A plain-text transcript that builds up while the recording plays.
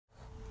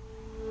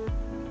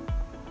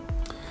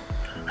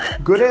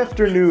Good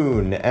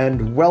afternoon,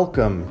 and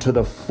welcome to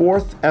the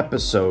 4th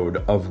episode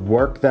of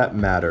Work That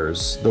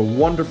Matters, the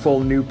wonderful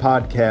new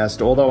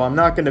podcast, although I'm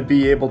not going to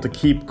be able to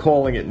keep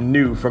calling it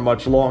new for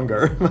much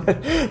longer.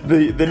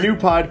 the new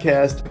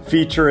podcast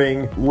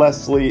featuring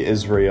Lesley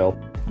Israel.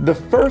 The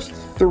first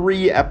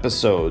 3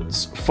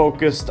 episodes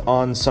focused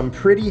on some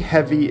pretty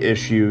heavy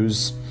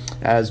issues,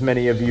 as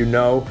many of you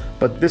know,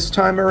 but this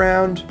time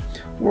around,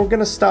 we're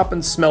going to stop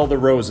and smell the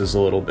roses a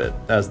little bit,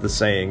 as the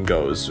saying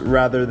goes.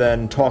 Rather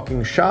than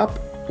talking shop,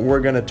 we're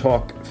going to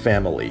talk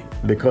family.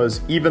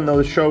 Because even though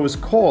the show is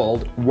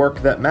called Work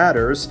That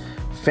Matters,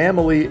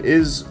 family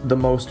is the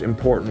most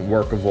important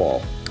work of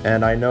all.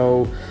 And I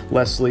know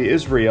Lesley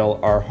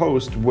Israel, our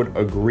host, would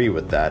agree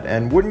with that.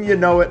 And wouldn't you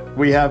know it,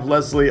 we have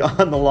Lesley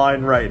on the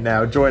line right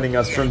now, joining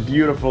us from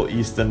beautiful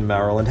Easton,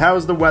 Maryland.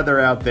 How's the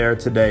weather out there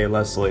today,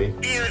 Lesley?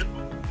 Beautiful.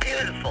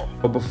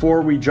 But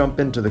before we jump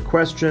into the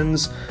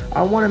questions,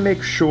 I want to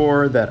make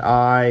sure that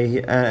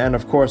I, and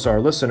of course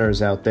our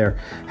listeners out there,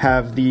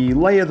 have the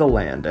lay of the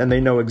land, and they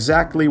know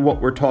exactly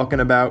what we're talking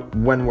about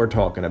when we're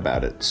talking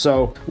about it.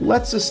 So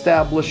let's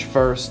establish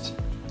first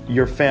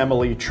your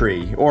family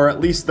tree, or at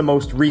least the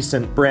most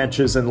recent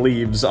branches and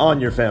leaves on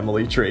your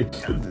family tree.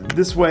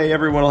 This way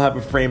everyone will have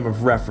a frame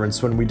of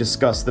reference when we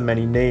discuss the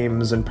many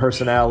names and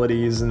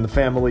personalities in the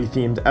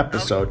family-themed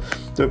episode.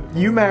 So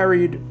you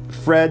married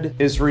Fred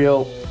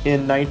Israel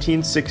in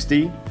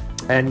 1960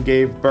 and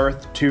gave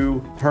birth to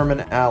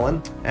Herman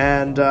Allen,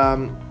 and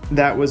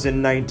that was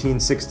in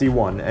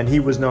 1961, and he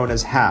was known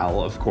as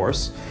Hal, of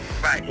course.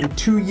 Right. And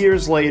 2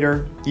 years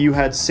later, you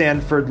had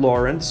Sanford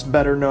Lawrence,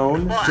 better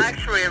known... Well,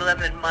 actually,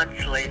 11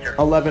 months later.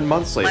 11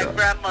 months later. My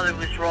grandmother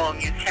was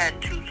wrong. You can,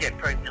 too, get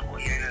pregnant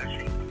when you're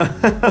nursing.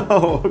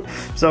 Oh,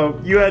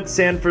 so you had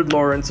Sanford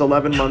Lawrence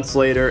 11 months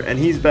later, and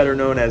he's better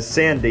known as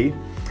Sandy.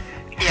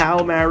 Yeah.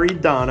 Hal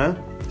married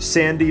Donna.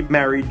 Sandy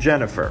married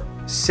Jennifer.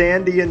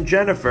 Sandy and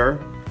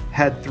Jennifer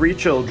had 3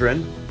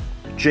 children,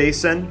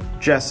 Jason,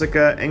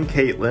 Jessica, and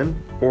Caitlin,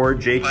 or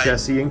Jake, right.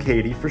 Jesse, and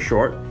Katie for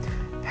short.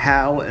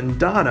 Hal and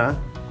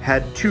Donna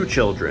had 2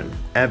 children,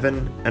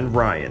 Evan and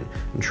Ryan.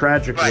 And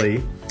tragically,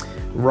 right.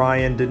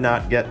 Ryan did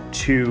not get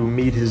to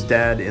meet his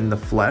dad in the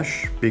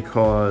flesh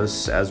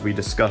because, as we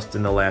discussed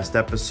in the last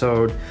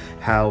episode,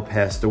 Hal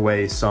passed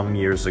away some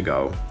years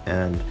ago.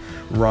 And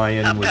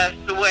Ryan passed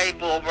away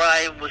before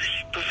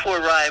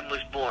Ryan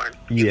was born.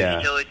 He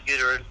was still in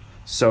utero.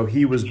 So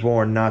he was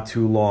born not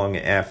too long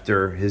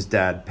after his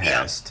dad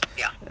passed.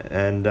 Yeah.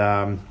 And,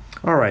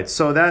 all right,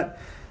 so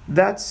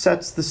that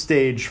sets the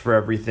stage for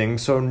everything.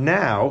 So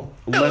now...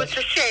 It's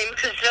a shame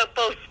because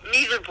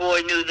neither boy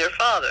knew their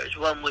fathers.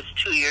 One was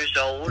 2 years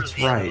old, and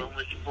the other one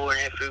was born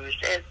after he was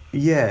dead.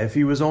 Yeah, if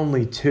he was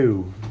only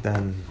 2,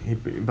 then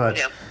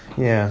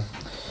yeah.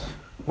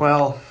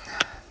 Well,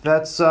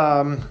 that's...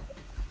 Well,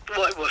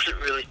 it wasn't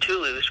really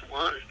 2, it was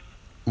 1.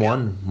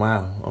 1? Yeah.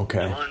 Wow,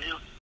 okay. 1, yeah.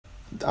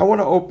 I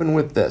want to open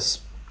with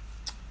this.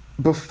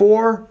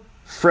 Before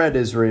Fred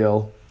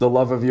Israel, the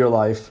love of your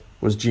life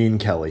was Gene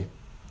Kelly.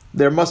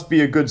 There must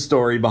be a good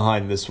story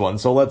behind this one,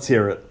 so let's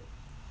hear it.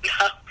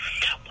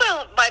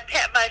 Well, my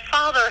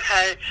father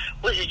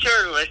was a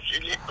journalist,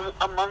 and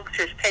amongst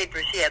his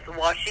papers he had the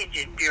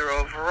Washington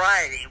Bureau of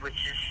Variety, which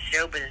is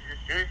show business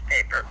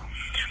newspaper.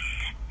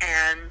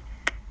 And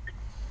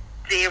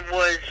there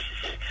was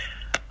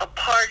a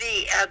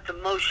party at the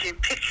Motion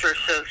Picture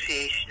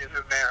Association of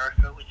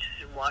America, which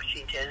is in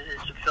Washington,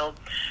 it's a film,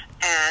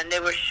 and they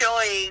were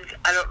showing,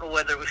 I don't know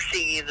whether it was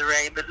Singing in the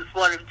Rain, but it was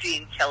one of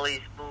Gene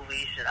Kelly's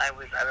movies, and I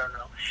was,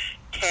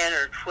 10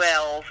 or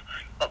 12,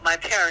 but my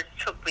parents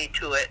took me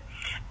to it,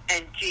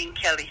 and Gene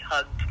Kelly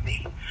hugged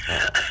me.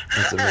 Oh,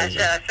 that's and I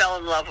said I fell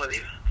in love with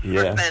him.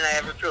 Yeah. First man I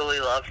ever truly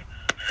loved.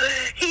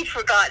 He'd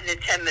forgotten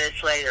it 10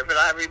 minutes later, but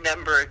I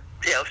remember it,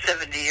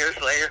 70 years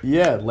later.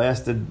 Yeah, it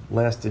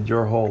lasted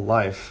your whole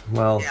life.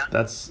 Well, yeah.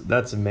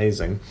 That's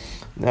amazing.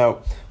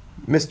 Now,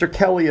 Mr.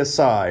 Kelly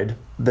aside,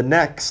 the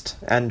next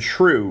and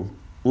true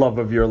love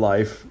of your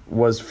life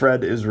was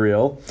Fred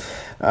Israel.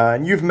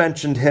 And you've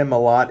mentioned him a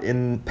lot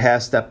in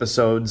past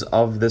episodes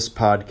of this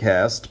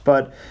podcast,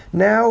 but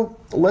now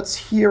let's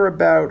hear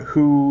about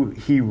who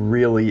he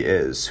really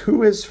is.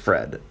 Who is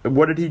Fred?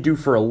 What did he do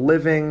for a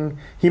living?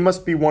 He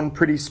must be one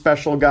pretty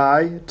special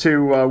guy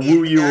to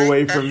woo you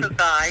away from... He's a special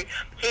guy.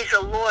 He's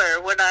a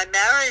lawyer. When I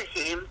married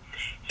him,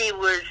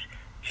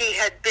 he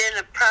had been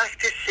a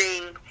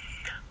practicing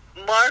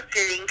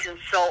marketing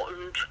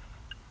consultant,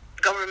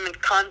 government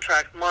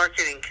contract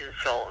marketing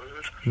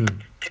consultant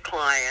to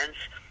clients.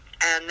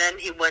 And then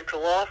he went to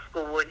law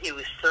school when he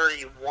was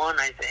 31,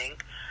 I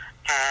think,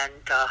 and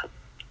got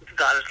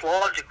his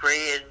law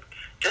degree and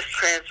just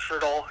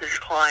transferred all his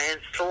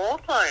clients to law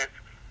clients.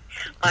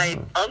 My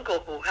uncle,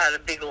 who had a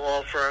big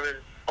law firm and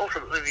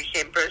ultimately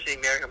became president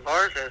of the American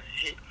Bar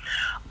Association,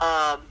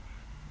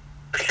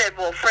 said,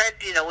 well, Fred,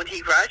 when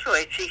he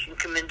graduates, he can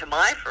come into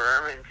my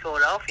firm in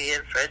Philadelphia.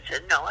 And Fred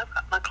said, no, I've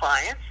got my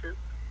clients. And,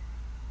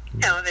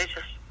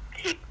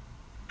 he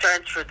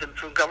transferred them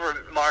from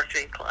government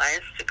marketing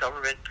clients to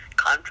government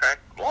contract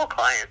law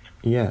clients.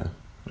 Yeah.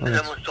 It was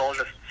almost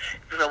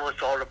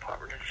all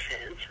Department of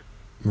Defense.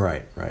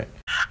 Right.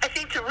 I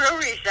think the real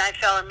reason I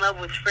fell in love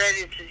with Fred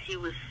is that he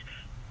was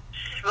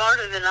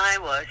smarter than I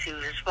was. He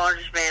was the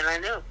smartest man I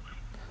knew.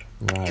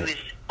 Right. He was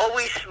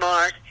always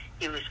smart.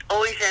 He was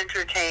always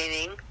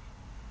entertaining.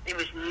 He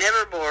was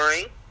never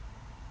boring.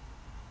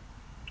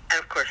 And,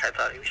 of course, I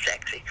thought he was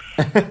sexy.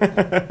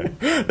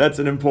 That's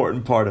an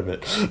important part of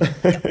it.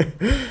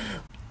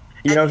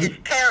 His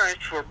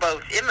parents were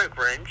both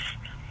immigrants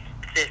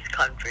to this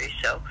country,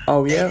 so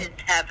they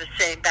didn't have the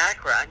same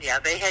background. Yeah,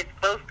 they had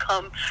both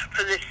come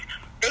from this.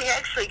 They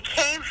actually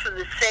came from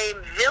the same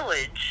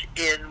village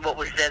in what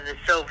was then the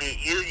Soviet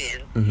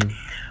Union,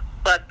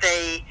 but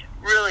they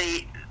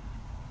really,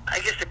 I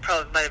guess they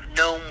probably might have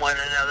known one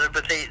another,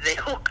 but they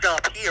hooked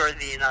up here in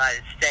the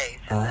United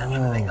States, and that's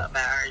when they got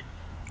married.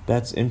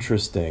 That's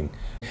interesting.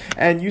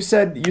 And you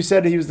said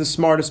he was the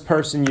smartest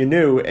person you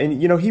knew,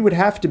 and he would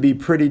have to be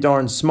pretty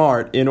darn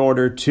smart in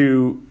order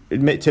to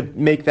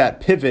make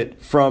that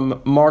pivot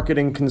from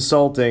marketing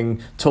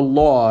consulting to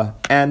law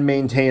and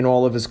maintain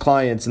all of his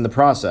clients in the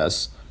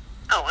process.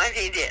 Oh, and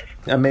he did.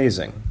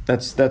 Amazing.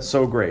 That's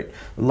so great.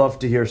 Love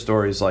to hear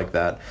stories like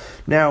that.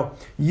 Now,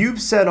 you've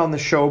said on the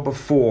show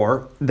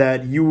before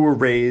that you were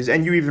raised,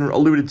 and you even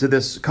alluded to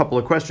this a couple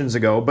of questions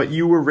ago, but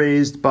you were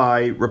raised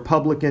by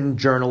Republican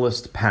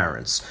journalist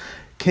parents.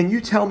 Can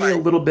you tell me a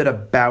little bit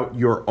about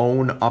your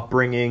own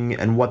upbringing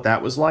and what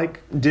that was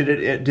like? Did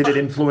it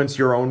influence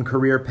your own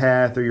career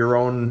path or your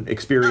own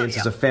experience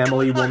as a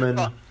family woman?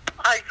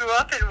 I grew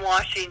up in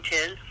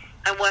Washington.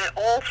 I went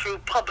all through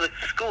public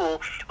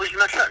school. It was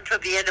not until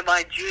the end of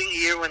my junior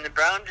year when the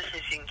Brown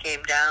decision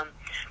came down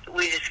that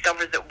we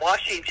discovered that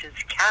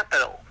Washington's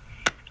capital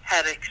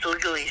had a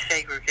legally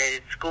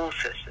segregated school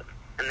system,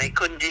 and they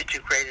couldn't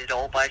integrate it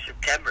all by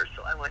September.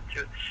 So I went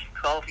through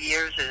 12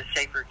 years in a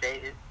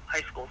segregated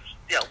high school,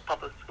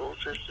 public school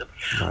system.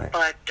 Right.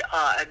 But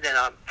and then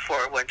before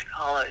I went to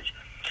college.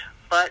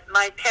 But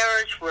my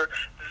parents were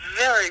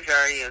very,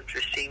 very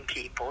interesting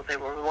people. They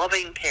were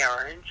loving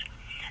parents.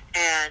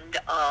 And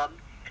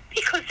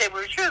because they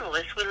were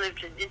journalists, we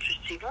lived an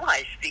interesting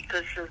life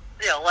because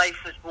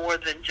life was more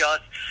than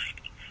just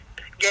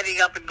getting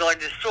up and going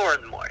to the store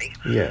in the morning.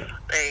 Yeah.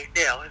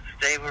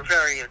 They were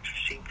very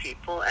interesting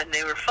people, and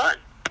they were fun.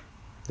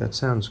 That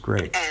sounds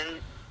great.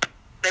 And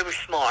they were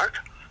smart.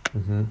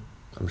 Mm-hmm.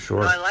 I'm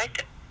sure. So I liked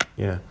it.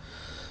 Yeah,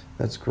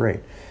 that's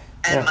great.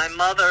 And my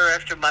mother,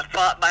 after my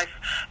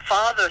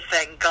father,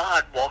 thank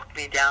God, walked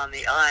me down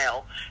the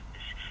aisle.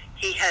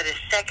 He had a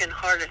second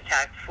heart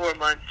attack 4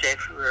 months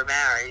after we were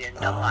married and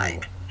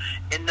died.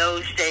 In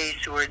those days,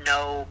 there were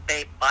no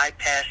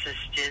bypasses,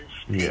 stents,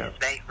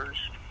 pacemakers,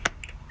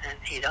 and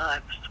he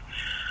died.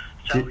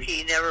 So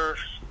he never,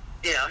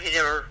 as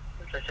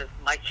I said,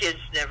 my kids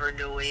never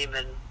knew him,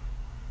 and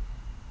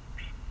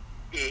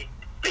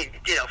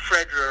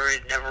Fred Drury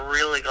never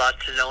really got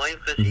to know him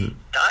because he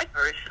died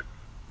very soon.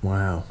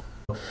 Wow.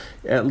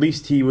 At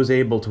least he was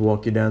able to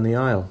walk you down the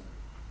aisle.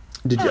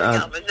 Did you?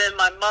 But then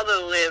my mother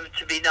lived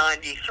to be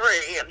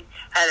 93 and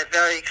had a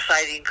very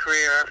exciting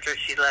career after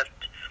she left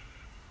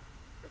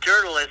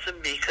journalism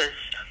because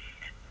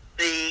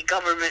the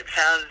government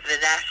founded the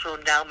National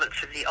Endowment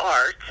for the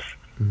Arts,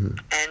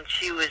 and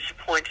she was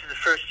appointed the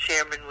first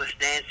chairman was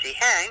Nancy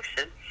Hanks,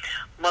 and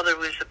Mother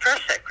was the press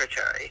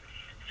secretary.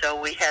 So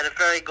we had a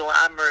very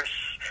glamorous.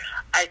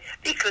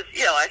 Because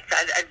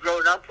I'd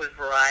grown up with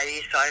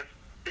variety, so I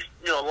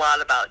knew a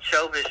lot about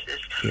show business.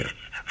 Yeah.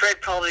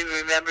 Fred probably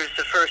remembers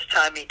the first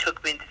time he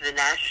took me to the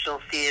National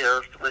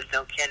Theater. There was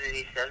no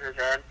Kennedy Center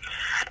then.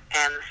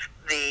 And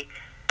the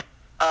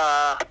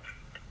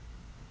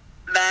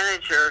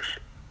manager,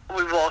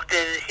 we walked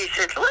in, and he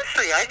said,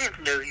 Lesley, I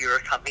didn't know you were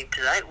coming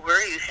tonight. Where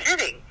are you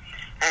sitting?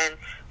 And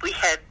we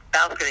had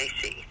balcony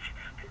seats.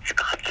 And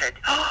Scott said,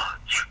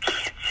 you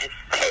can't sit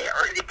there.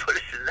 And he put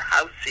us in the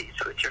house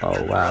seats, which are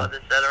on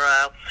the center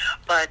aisle.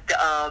 But,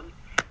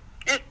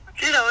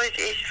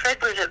 Fred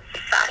was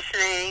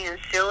fascinating and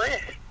still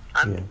is.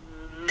 I'm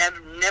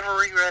never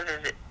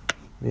regretted it.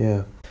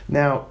 Yeah.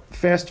 Now,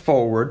 fast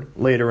forward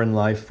later in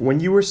life, when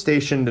you were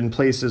stationed in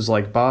places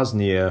like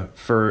Bosnia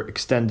for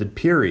extended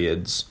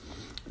periods,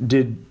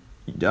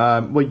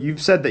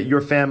 you've said that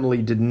your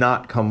family did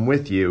not come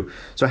with you.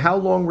 So how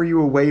long were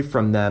you away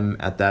from them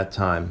at that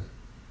time?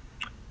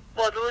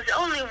 Well, there was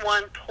only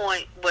one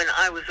point when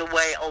I was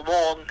away a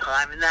long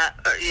time, and that,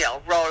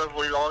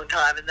 relatively long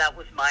time, and that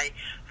was my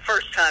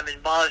first time in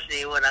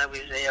Bosnia when I was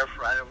there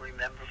for, I don't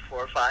remember, 4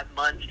 or 5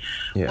 months.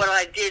 Yeah. What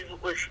I did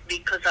was,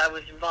 because I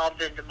was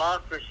involved in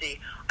democracy,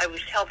 I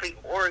was helping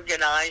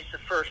organize the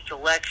first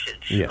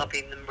elections,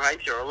 helping them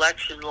write their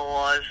election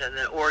laws and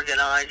then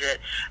organize it,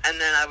 and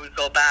then I would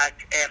go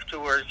back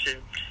afterwards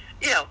and,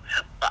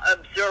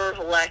 observe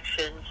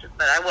elections.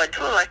 But I went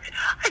to elections.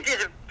 I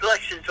did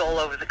elections all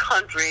over the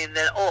country and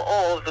then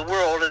all over the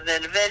world, and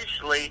then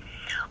eventually,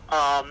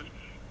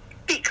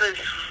 because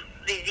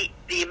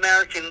the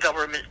American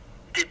government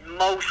did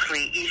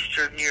mostly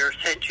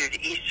centered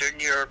Eastern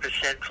Europe and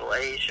Central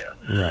Asia.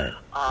 Right.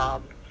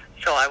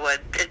 So I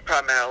did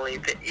primarily,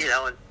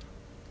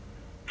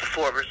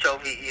 former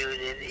Soviet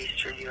Union,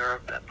 Eastern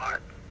Europe, that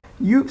part.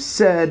 You've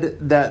said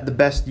that the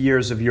best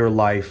years of your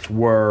life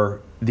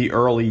were the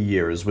early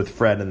years with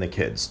Fred and the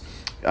kids.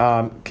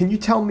 Can you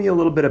tell me a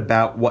little bit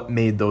about what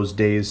made those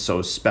days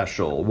so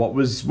special? What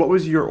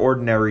was your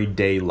ordinary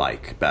day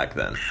like back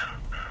then?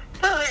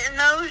 Well, in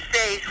those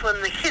days,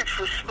 when the kids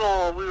were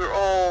small, we were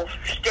all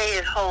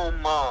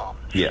stay-at-home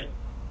moms. Yeah.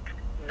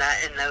 Not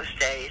in those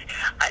days.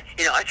 I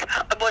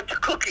went to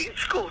cooking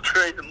school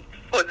during them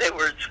when they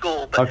were in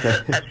school, but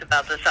that's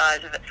about the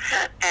size of it.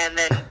 And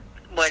then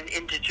went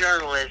into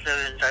journalism,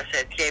 and I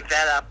said gave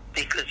that up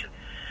because,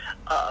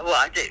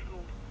 I did.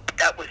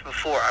 That was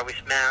before I was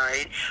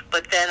married.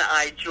 But then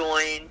I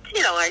joined.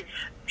 I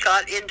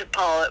got into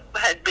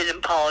had been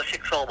in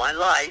politics all my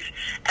life,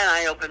 and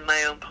I opened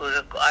my own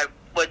political. I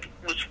was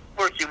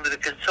working with a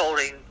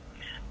consulting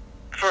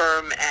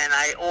firm, and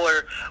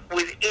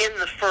within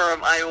the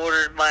firm I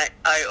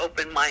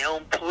opened my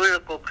own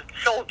political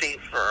consulting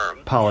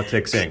firm,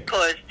 Politics Inc.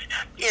 because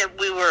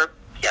we were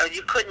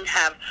you couldn't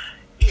have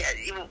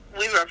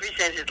we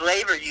represented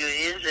labor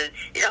unions, and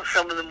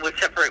some of them would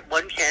separate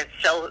one candidate,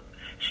 sell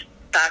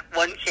back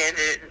one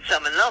candidate and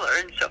some another,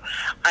 and so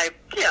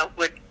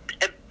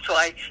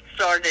I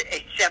started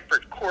a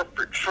separate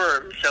corporate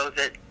firm so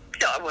that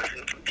I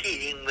wasn't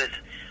competing with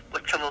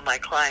what some of my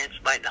clients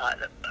might not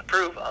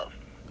approve of.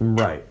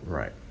 Right.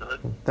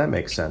 That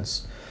makes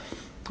sense.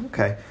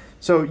 Okay.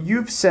 So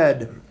you've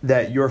said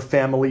that your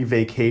family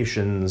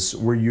vacations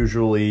were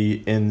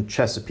usually in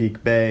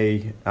Chesapeake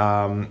Bay.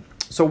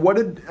 So what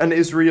did an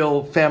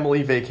Israel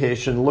family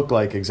vacation look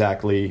like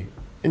exactly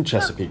in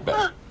Chesapeake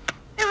Bay?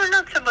 It was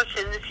not so much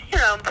in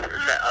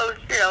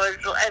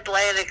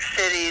Atlantic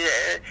City.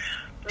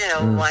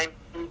 My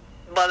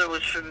mother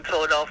was from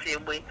Philadelphia,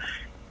 and we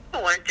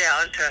went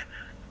down to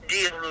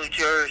Deal, New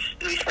Jersey.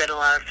 We spent a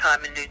lot of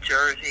time in New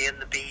Jersey and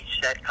the beach,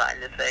 that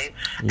kind of thing.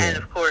 Yeah. And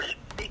of course,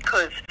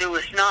 because there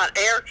was not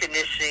air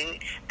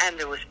conditioning and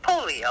there was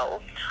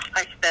polio,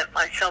 I spent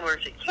my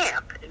summers at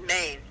camp in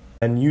Maine.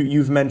 And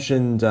you've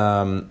mentioned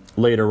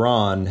later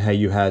on how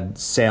you had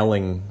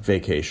sailing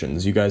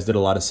vacations. You guys did a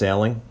lot of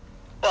sailing?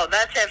 Well,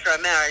 that's after I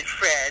married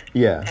Fred.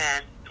 Yeah.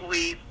 And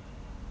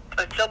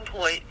at some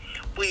point,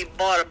 we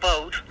bought a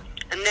boat,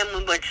 and then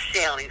we went to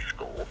sailing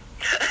school.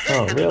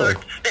 Oh, and really?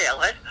 learned to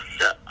sail it.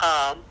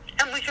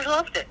 And we just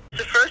loved it.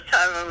 The first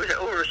time I was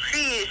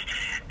overseas,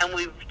 and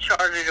we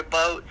chartered a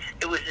boat,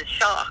 it was a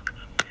shock,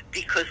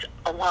 because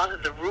a lot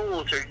of the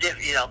rules are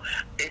different.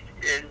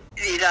 In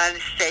the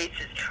United States,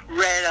 it's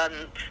red on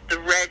the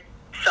red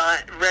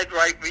side, red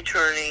right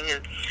returning,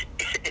 and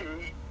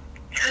in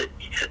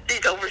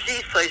these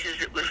overseas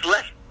places, it was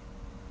left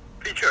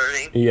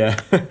returning. Yeah.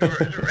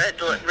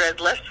 red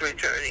left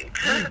returning.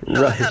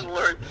 So I had to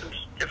learn some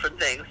different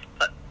things,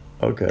 but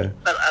I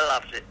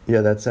loved it.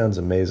 Yeah, that sounds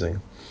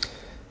amazing.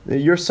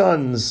 Your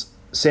sons,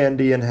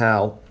 Sandy and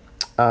Hal,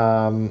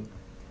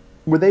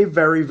 were they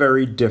very,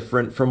 very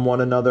different from one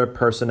another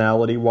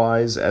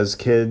personality-wise as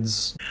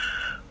kids?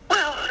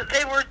 Well,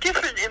 they were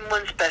different in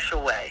one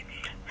special way.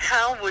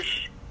 Hal was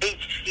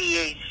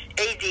ADHD.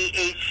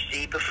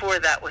 Before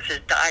that was a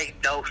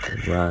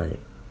diagnosis. Right.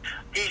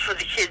 These were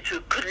the kids who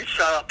couldn't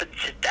shut up and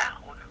sit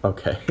down.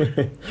 Okay.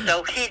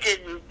 So he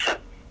didn't,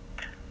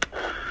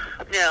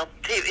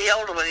 he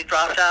told him when he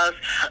dropped out,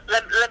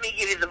 let me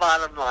give you the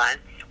bottom line.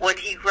 When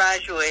he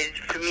graduated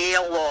from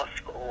Yale Law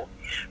School,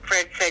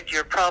 Fred said,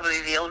 "You're probably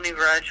the only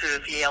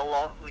graduate of Yale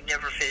Law who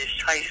never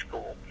finished high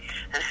school."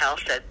 And Hal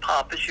said,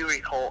 "Pop, as you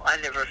recall, I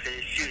never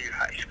finished junior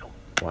high school."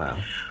 Wow.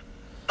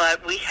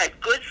 But we had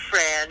good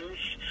friends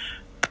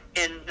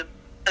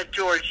at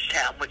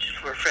Georgetown, which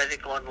is where Fred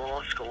had gone to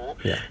law school.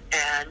 Yeah.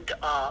 And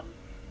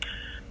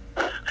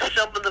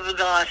some of them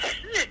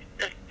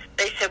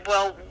they said,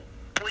 "Well,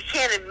 we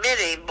can't admit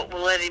him, but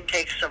we'll let him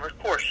take summer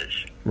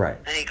courses." Right.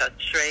 And he got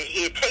straight.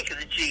 He had taken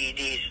the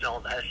GEDs and all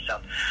that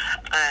stuff,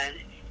 and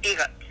he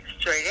got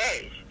straight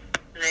A's.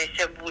 And they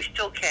said, "Well, we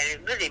still can't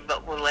admit him,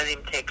 but we'll let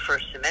him take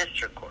first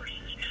semester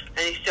courses." And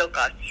he still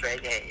got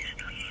straight A's.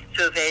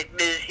 So they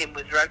admitted him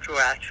with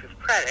retroactive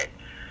credit.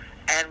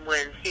 And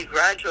when he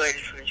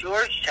graduated from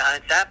Georgetown,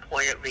 at that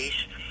point at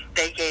least,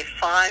 they gave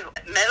 5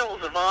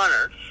 medals of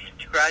honor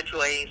to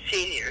graduating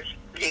seniors.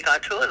 He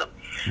got 2 of them.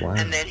 Wow.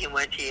 And then he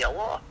went to Yale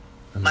Law.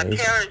 Amazing. My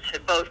parents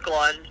had both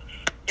gone,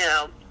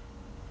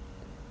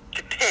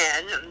 to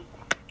Penn. And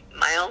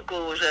my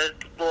uncle was a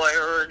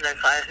lawyer and that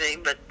kind of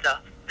thing, but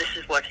this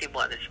is what he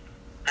wanted.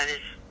 And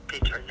he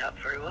turned out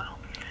very well.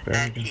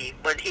 And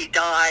when he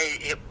died,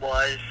 it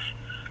was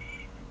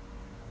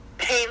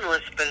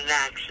painless but an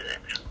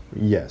accident.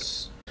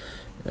 Yes.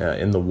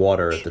 In the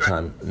water at the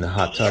time, in the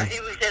hot tub. Yeah, he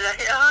was in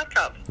a hot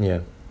tub.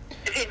 Yeah.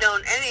 If he'd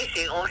known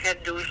anything, all he had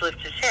to do was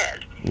lift his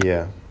head.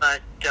 Yeah.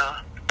 But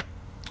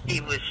he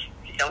was,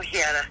 he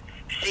had a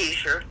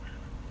seizure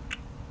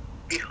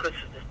because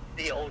of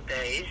the old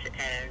days,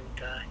 and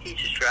he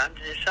just drowned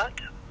in his hot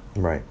tub.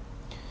 Right.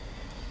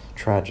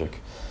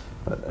 Tragic.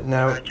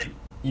 Now,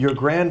 your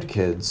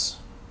grandkids,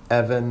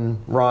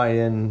 Evan,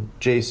 Ryan,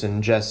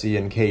 Jason, Jesse,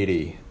 and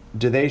Katie,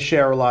 do they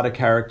share a lot of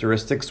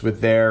characteristics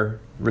with their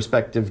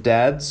respective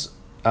dads?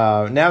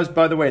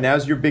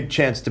 Now's your big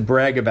chance to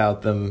brag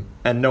about them,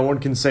 and no one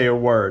can say a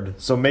word.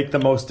 So make the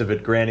most of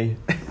it, Granny.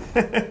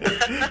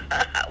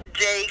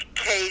 Jake,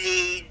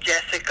 Katie,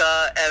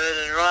 Jessica, Evan,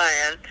 and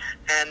Ryan,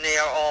 and they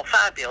are all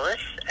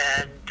fabulous.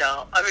 And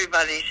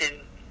everybody's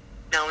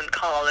now in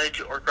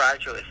college or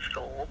graduate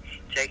school.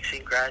 Jake's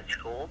in grad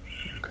school,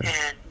 okay.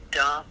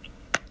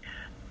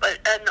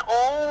 And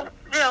all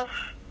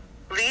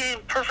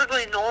leading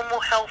perfectly normal,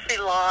 healthy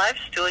lives,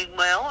 doing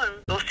well, and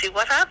we'll see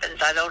what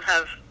happens. I don't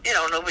have,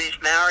 nobody's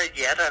married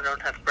yet. I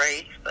don't have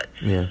grades, but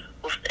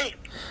we'll see.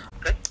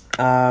 Good.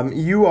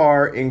 You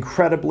are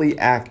incredibly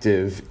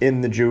active in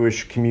the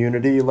Jewish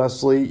community,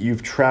 Lesley.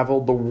 You've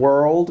traveled the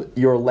world.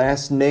 Your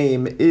last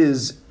name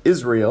is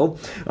Israel.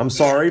 I'm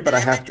sorry, but I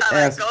have to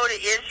ask. Every time I go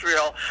to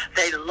Israel,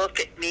 they look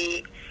at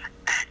me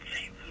and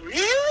say,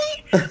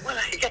 "Really?" When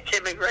I get to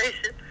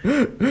immigration.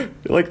 You're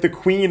like the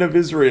Queen of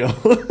Israel.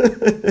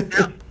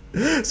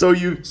 Yeah. So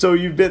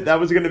you've been. That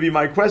was going to be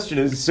my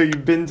question. So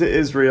you've been to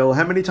Israel.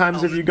 How many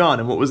times have you gone,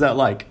 and what was that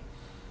like?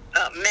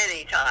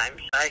 Many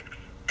times. I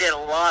did a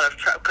lot of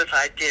because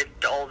I did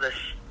all this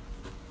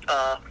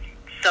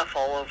stuff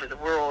all over the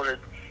world and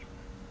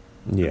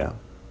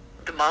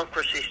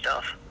democracy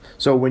stuff.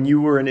 So when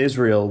you were in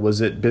Israel,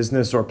 was it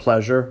business or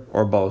pleasure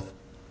or both?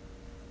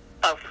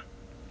 Both.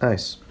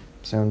 Nice.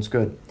 Sounds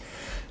good.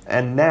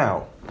 And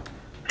now.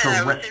 And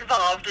I was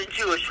involved in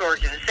Jewish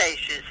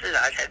organizations, and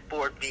I had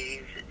board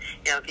meetings,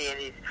 and,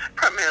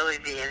 primarily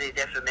the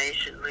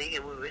Anti-Defamation League,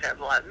 and we would have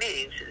a lot of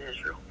meetings in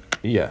Israel.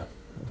 Yeah,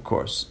 of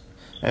course.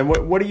 And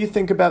what do you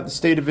think about the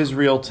state of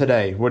Israel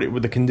today?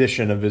 With the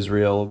condition of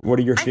Israel? What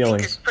are your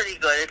feelings? I think it's pretty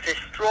good. It's a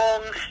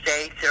strong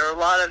state. There are a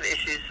lot of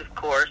issues, of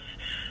course.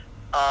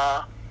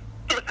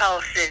 The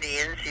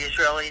Palestinians, the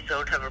Israelis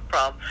don't have a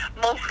problem.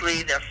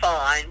 Mostly they're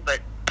fine, but,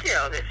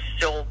 there's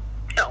still,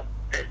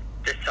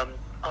 there's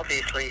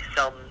obviously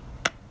some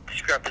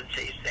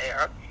discrepancies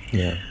there.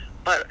 Yeah.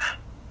 But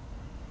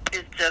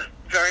it's a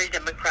very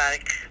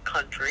democratic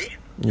country,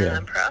 and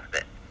I'm proud of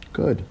it.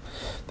 Good.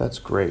 That's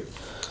great.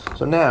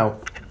 So now,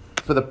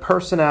 for the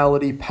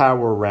personality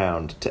power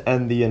round to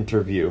end the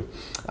interview,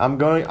 I'm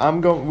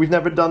going, we've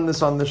never done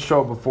this on this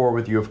show before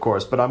with you, of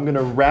course, but I'm going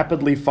to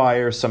rapidly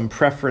fire some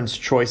preference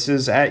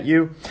choices at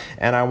you,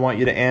 and I want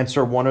you to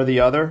answer one or the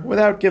other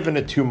without giving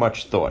it too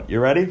much thought. You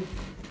ready?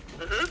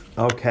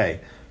 Mm-hmm. Okay.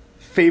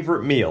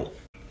 Favorite meal?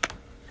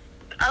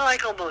 I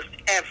like almost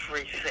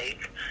everything,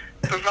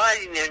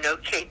 providing there are no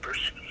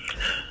capers.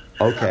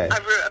 Okay. I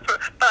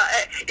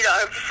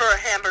prefer a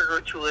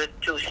hamburger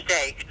to a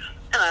steak,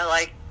 and I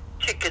like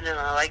chicken and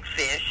I like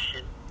fish.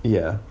 And,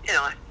 yeah.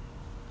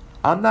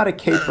 I'm not a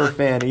caper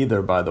fan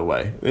either, by the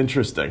way.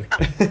 Interesting.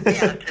 And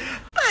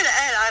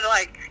I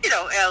like,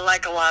 I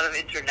like a lot of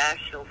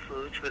international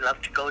foods. We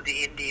love to go to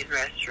Indian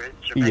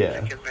restaurants or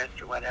Mexican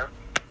restaurants or whatever.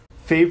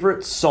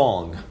 Favorite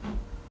song?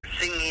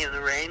 Singing in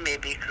the Rain,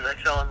 maybe because I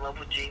fell in love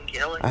with Gene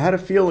Kelly. I had a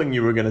feeling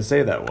you were going to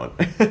say that one.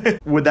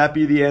 Would that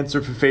be the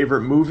answer for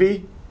favorite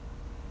movie?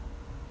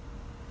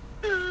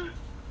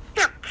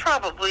 Yeah,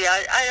 probably.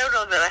 I don't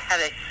know that I had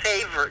a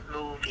favorite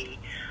movie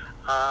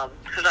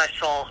because I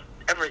saw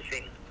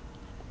everything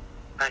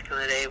back in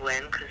the day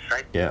because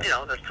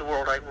that's the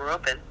world I grew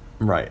up in.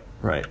 Right.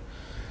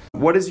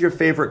 What is your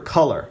favorite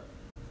color?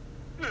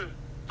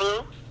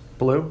 Blue.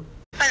 Blue?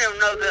 I don't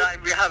know that I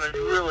have a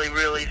really,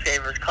 really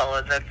favorite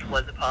color. That's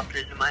what popped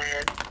into my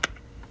head.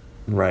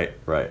 Right.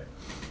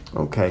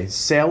 Okay,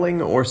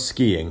 sailing or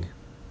skiing?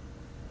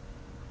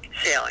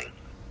 Sailing.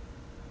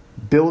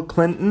 Bill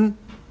Clinton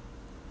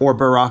or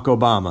Barack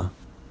Obama?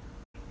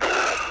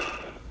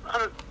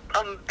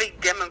 I'm a big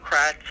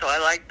Democrat, so I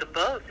like them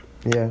both.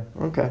 Yeah,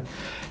 okay.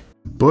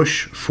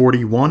 Bush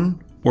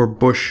 41 or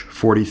Bush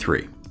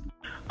 43?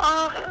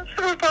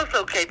 They were both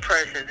okay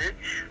presidents.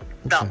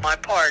 Okay. Not my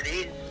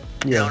party.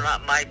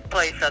 Not my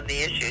place on the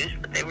issues,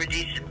 but they were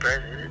decent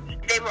presidents.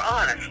 They were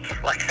honest,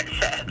 like I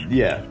said.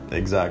 Yeah,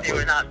 exactly. They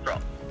were not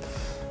wrong.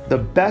 The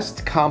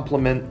best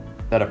compliment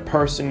that a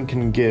person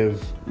can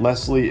give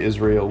Lesley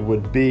Israel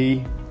would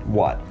be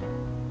what?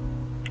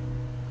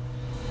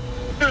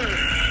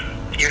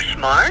 You're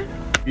smart?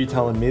 Are you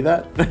telling me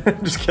that?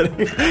 Just kidding.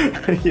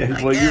 Yeah,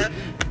 well,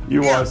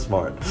 you are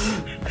smart.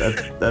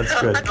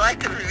 That's good. I'd like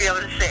to be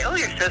able to say, "Oh,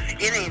 you're so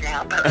skinny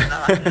now," but I'm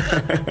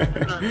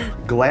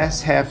not.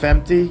 Glass half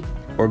empty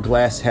or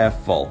glass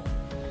half full?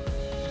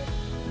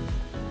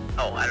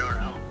 Oh, I don't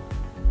know.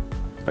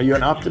 Are you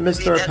an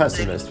optimist or a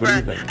pessimist? What do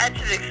you think?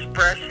 That's an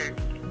expression.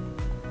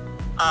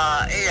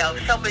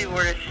 If somebody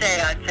were to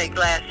say, I'd say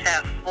glass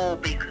half full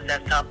because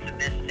that's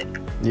optimistic.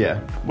 Yeah.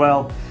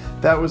 Well,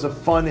 that was a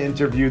fun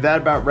interview.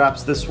 That about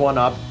wraps this one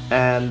up.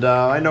 And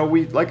I know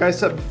like I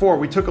said before,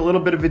 we took a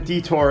little bit of a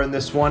detour in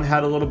this one.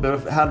 Had a little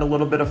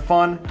bit of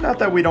fun. Not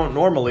that we don't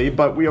normally,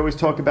 but we always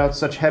talk about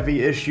such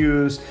heavy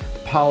issues,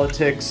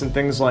 politics and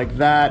things like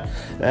that,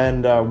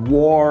 and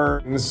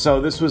war. So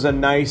this was a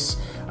nice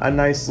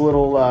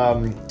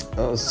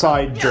little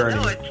side journey.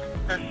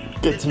 No,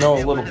 get to know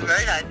a little bit. It's a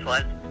very nice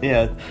one.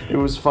 Yeah, it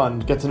was fun.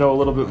 Get to know a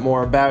little bit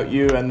more about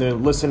you, and the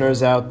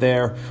listeners out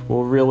there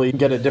will really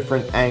get a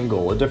different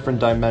angle, a different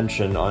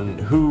dimension on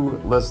who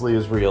Lesley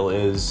Israel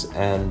is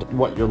and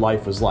what your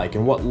life was like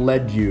and what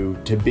led you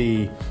to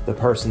be the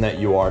person that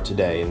you are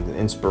today and the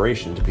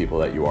inspiration to people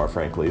that you are,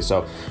 frankly.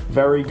 So,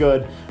 very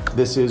good.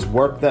 This is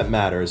Work That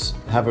Matters.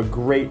 Have a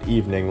great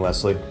evening,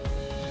 Lesley.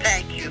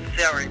 Thank you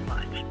very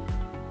much.